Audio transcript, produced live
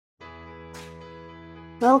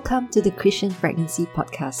Welcome to the Christian Pregnancy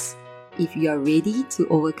Podcast. If you are ready to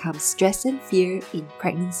overcome stress and fear in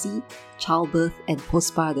pregnancy, childbirth, and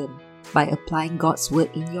postpartum by applying God's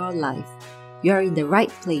Word in your life, you are in the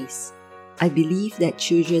right place. I believe that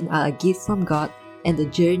children are a gift from God and the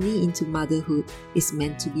journey into motherhood is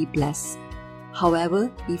meant to be blessed.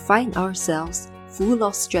 However, we find ourselves full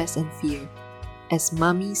of stress and fear. As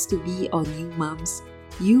mummies-to-be or new moms,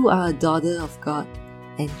 you are a daughter of God,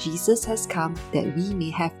 and Jesus has come that we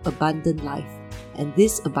may have abundant life. And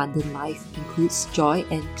this abundant life includes joy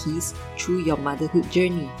and peace through your motherhood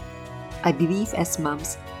journey. I believe as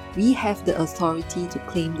moms, we have the authority to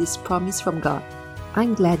claim this promise from God.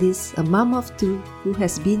 I'm Gladys, a mom of two who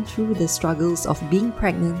has been through the struggles of being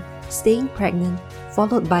pregnant, staying pregnant,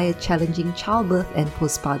 followed by a challenging childbirth and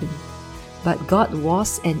postpartum. But God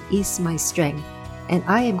was and is my strength, and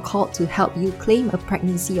I am called to help you claim a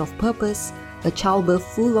pregnancy of purpose, a childbirth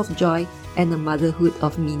full of joy, and a motherhood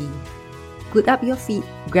of meaning. Put up your feet,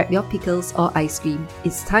 grab your pickles or ice cream.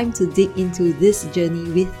 It's time to dig into this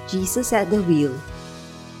journey with Jesus at the wheel.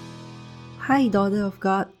 Hi, daughter of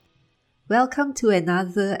God. Welcome to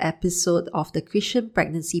another episode of the Christian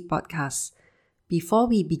Pregnancy Podcast. Before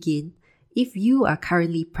we begin, if you are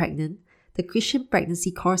currently pregnant, the Christian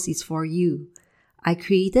Pregnancy course is for you. I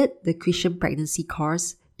created the Christian Pregnancy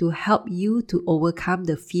course to help you to overcome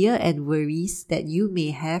the fear and worries that you may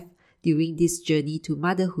have during this journey to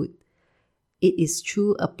motherhood. It is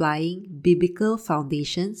through applying biblical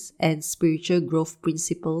foundations and spiritual growth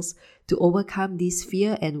principles to overcome these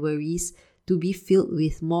fear and worries to be filled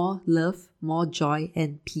with more love, more joy,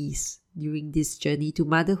 and peace during this journey to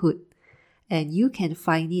motherhood. And you can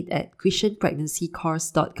find it at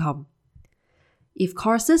christianpregnancycourse.com. If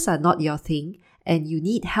courses are not your thing and you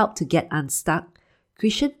need help to get unstuck,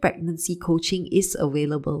 Christian Pregnancy Coaching is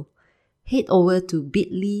available. Head over to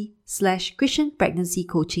bit.ly/Christian Pregnancy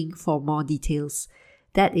Coaching for more details.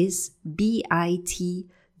 That is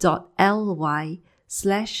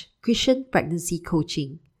bit.ly/Christian Pregnancy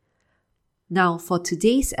Coaching. Now for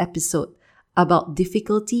today's episode about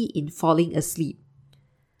difficulty in falling asleep.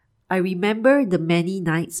 I remember the many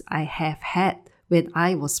nights I have had when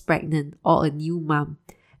I was pregnant or a new mom,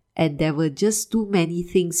 and there were just too many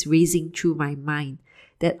things racing through my mind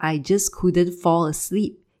that I just couldn't fall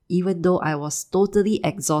asleep even though I was totally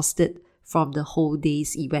exhausted from the whole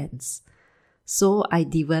day's events. So I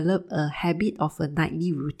developed a habit of a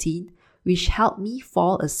nightly routine which helped me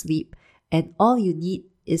fall asleep, and all you need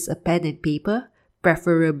is a pen and paper,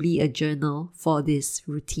 preferably a journal, for this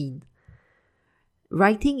routine.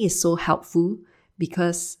 Writing is so helpful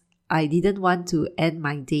because I didn't want to end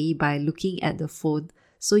my day by looking at the phone,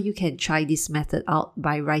 so you can try this method out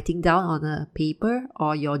by writing down on a paper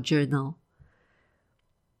or your journal.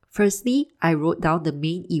 Firstly, I wrote down the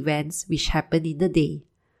main events which happened in the day.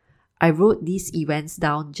 I wrote these events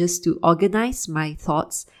down just to organize my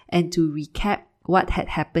thoughts and to recap what had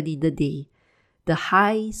happened in the day. The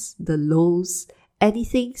highs, the lows,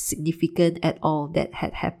 anything significant at all that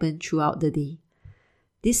had happened throughout the day.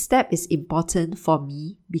 This step is important for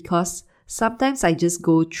me because sometimes I just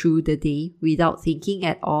go through the day without thinking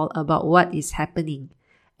at all about what is happening.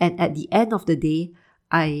 And at the end of the day,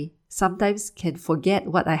 I sometimes can forget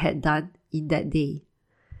what I had done in that day.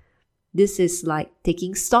 This is like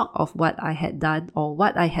taking stock of what I had done or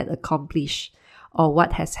what I had accomplished or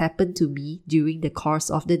what has happened to me during the course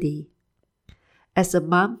of the day. As a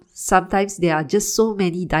mom, sometimes there are just so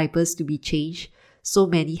many diapers to be changed, so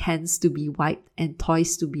many hands to be wiped and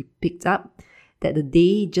toys to be picked up, that the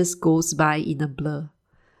day just goes by in a blur.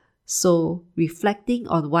 So, reflecting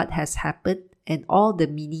on what has happened and all the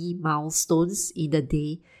mini milestones in the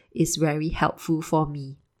day is very helpful for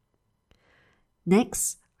me.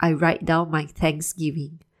 Next, I write down my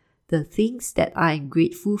thanksgiving, the things that I am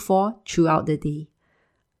grateful for throughout the day.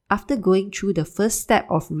 After going through the first step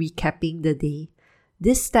of recapping the day,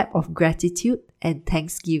 this step of gratitude and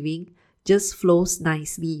thanksgiving just flows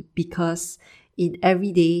nicely because in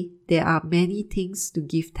every day, there are many things to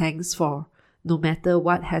give thanks for, no matter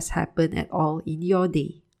what has happened at all in your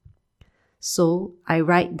day. So, I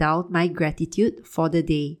write down my gratitude for the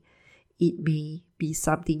day. It may be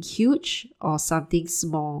something huge or something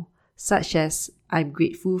small, such as I'm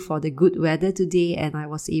grateful for the good weather today and I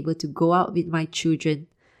was able to go out with my children.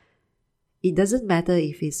 It doesn't matter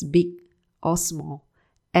if it's big or small.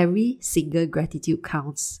 Every single gratitude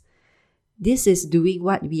counts. This is doing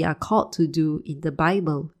what we are called to do in the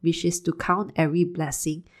Bible, which is to count every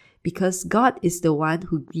blessing, because God is the one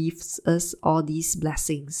who gives us all these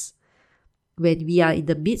blessings. When we are in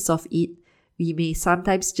the midst of it, we may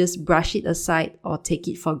sometimes just brush it aside or take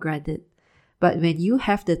it for granted. But when you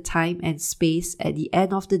have the time and space at the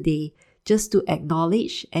end of the day just to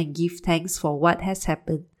acknowledge and give thanks for what has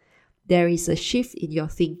happened, there is a shift in your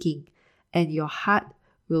thinking, and your heart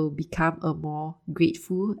will become a more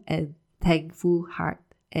grateful and thankful heart,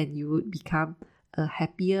 and you would become a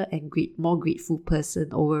happier and more grateful person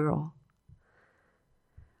overall.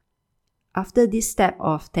 After this step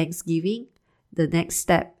of thanksgiving, the next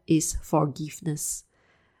step is forgiveness.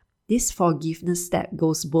 This forgiveness step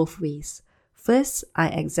goes both ways. First, I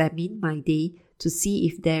examine my day to see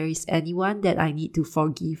if there is anyone that I need to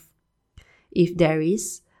forgive. If there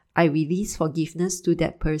is, I release forgiveness to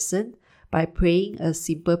that person by praying a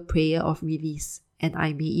simple prayer of release, and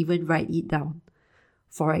I may even write it down.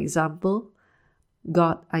 For example,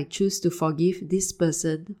 God, I choose to forgive this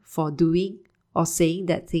person for doing or saying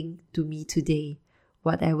that thing to me today,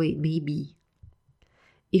 whatever it may be.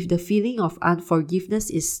 If the feeling of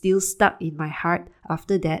unforgiveness is still stuck in my heart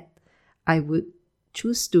after that, I would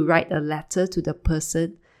choose to write a letter to the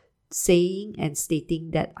person saying and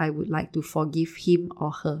stating that I would like to forgive him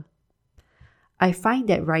or her. I find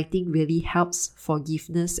that writing really helps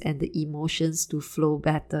forgiveness and the emotions to flow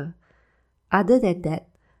better. Other than that,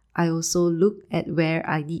 I also look at where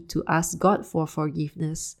I need to ask God for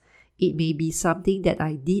forgiveness. It may be something that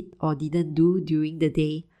I did or didn't do during the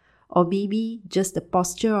day, or maybe just the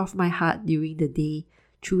posture of my heart during the day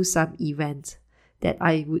through some event that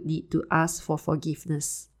I would need to ask for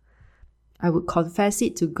forgiveness. I would confess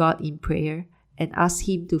it to God in prayer and ask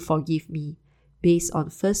Him to forgive me, based on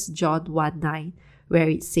 1 John 1:9, where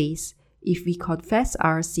it says, "If we confess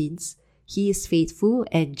our sins, He is faithful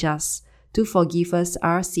and just to forgive us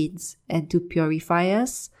our sins and to purify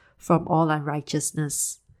us from all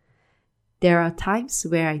unrighteousness." There are times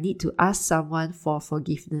where I need to ask someone for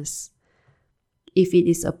forgiveness. If it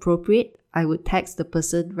is appropriate, I would text the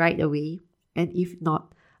person right away, and if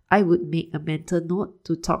not, I would make a mental note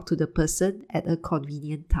to talk to the person at a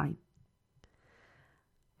convenient time.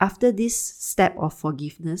 After this step of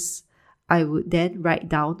forgiveness, I would then write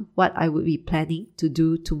down what I would be planning to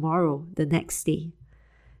do tomorrow, the next day,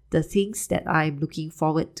 the things that I am looking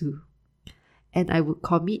forward to, and I would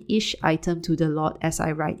commit each item to the Lord as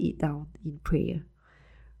I write it down in prayer.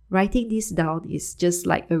 Writing this down is just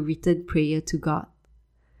like a written prayer to God.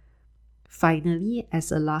 Finally,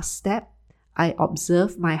 as a last step, I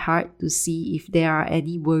observe my heart to see if there are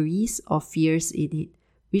any worries or fears in it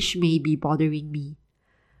which may be bothering me.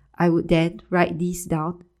 I would then write these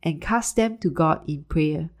down and cast them to God in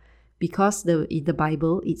prayer, because in the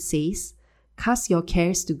Bible it says, "Cast your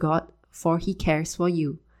cares to God, for He cares for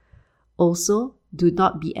you." Also, do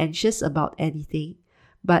not be anxious about anything,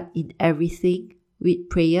 but in everything, with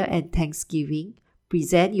prayer and thanksgiving,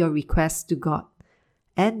 present your requests to God,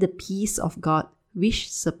 and the peace of God,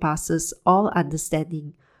 which surpasses all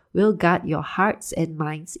understanding, will guard your hearts and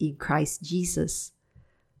minds in Christ Jesus.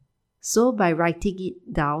 So by writing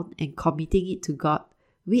it down and committing it to God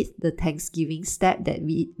with the thanksgiving step that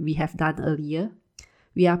we have done earlier,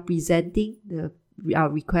 we are presenting our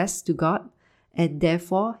requests to God, and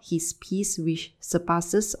therefore His peace, which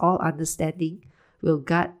surpasses all understanding, will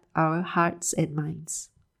guard our hearts and minds.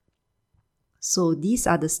 So these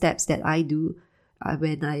are the steps that I do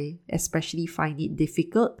when I especially find it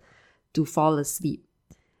difficult to fall asleep.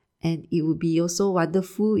 And it would be also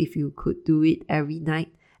wonderful if you could do it every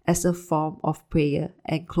night as a form of prayer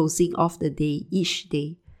and closing off the day each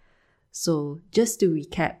day. So just to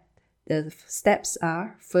recap, the steps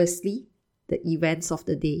are: firstly, the events of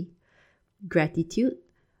the day, gratitude,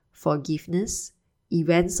 forgiveness,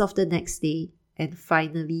 events of the next day, and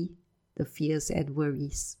finally, the fears and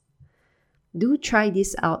worries. Do try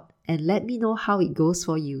this out and let me know how it goes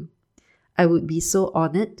for you. I would be so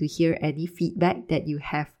honored to hear any feedback that you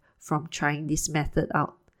have from trying this method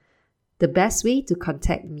out. The best way to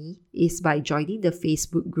contact me is by joining the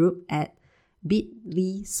Facebook group at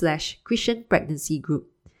bit.ly/Christian Pregnancy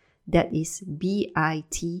Group. That is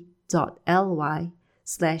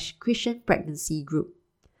bit.ly/Christian Pregnancy Group.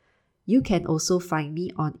 You can also find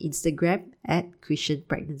me on Instagram at Christian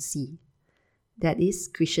Pregnancy. That is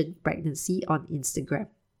Christian Pregnancy on Instagram.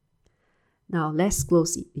 Now let's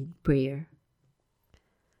close it in prayer.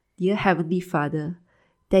 Dear Heavenly Father,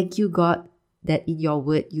 thank you, God, that in your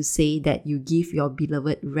word you say that you give your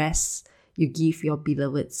beloved rest, you give your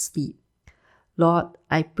beloved sleep. Lord,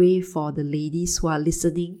 I pray for the ladies who are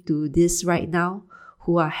listening to this right now,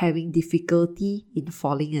 who are having difficulty in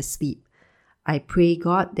falling asleep. I pray,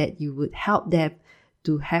 God, that you would help them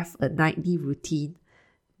to have a nightly routine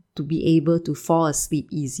to be able to fall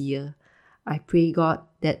asleep easier. I pray, God,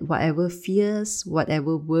 that whatever fears,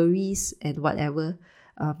 whatever worries, and whatever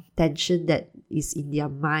tension that is in their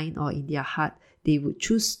mind or in their heart, they would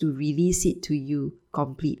choose to release it to you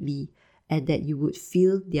completely, and that you would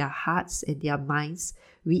fill their hearts and their minds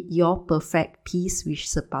with your perfect peace which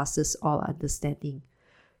surpasses all understanding.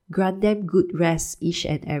 Grant them good rest each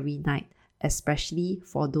and every night, especially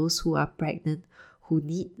for those who are pregnant, who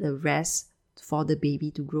need the rest for the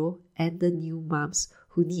baby to grow, and the new moms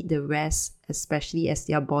who need the rest, especially as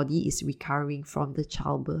their body is recovering from the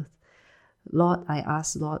childbirth. Lord, I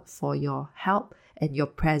ask, Lord, for your help and your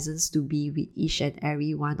presence to be with each and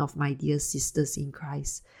every one of my dear sisters in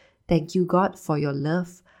Christ. Thank you, God, for your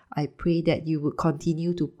love. I pray that you would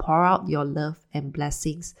continue to pour out your love and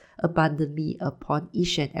blessings abundantly upon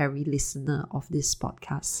each and every listener of this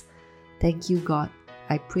podcast. Thank you, God.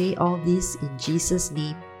 I pray all this in Jesus'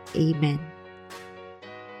 name. Amen.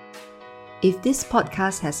 If this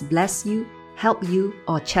podcast has blessed you, helped you,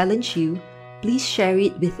 or challenged you, please share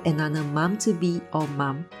it with another mom-to-be or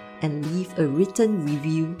mom and leave a written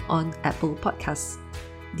review on Apple Podcasts.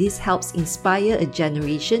 This helps inspire a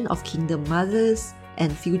generation of kingdom mothers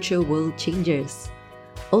and future world changers.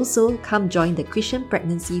 Also, come join the Christian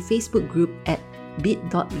Pregnancy Facebook group at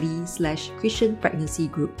bit.ly/Christian Pregnancy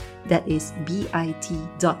Group. That is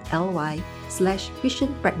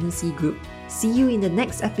bit.ly/Christian Pregnancy Group. See you in the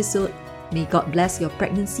next episode. May God bless your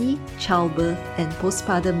pregnancy, childbirth, and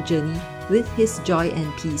postpartum journey with His joy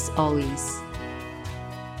and peace always.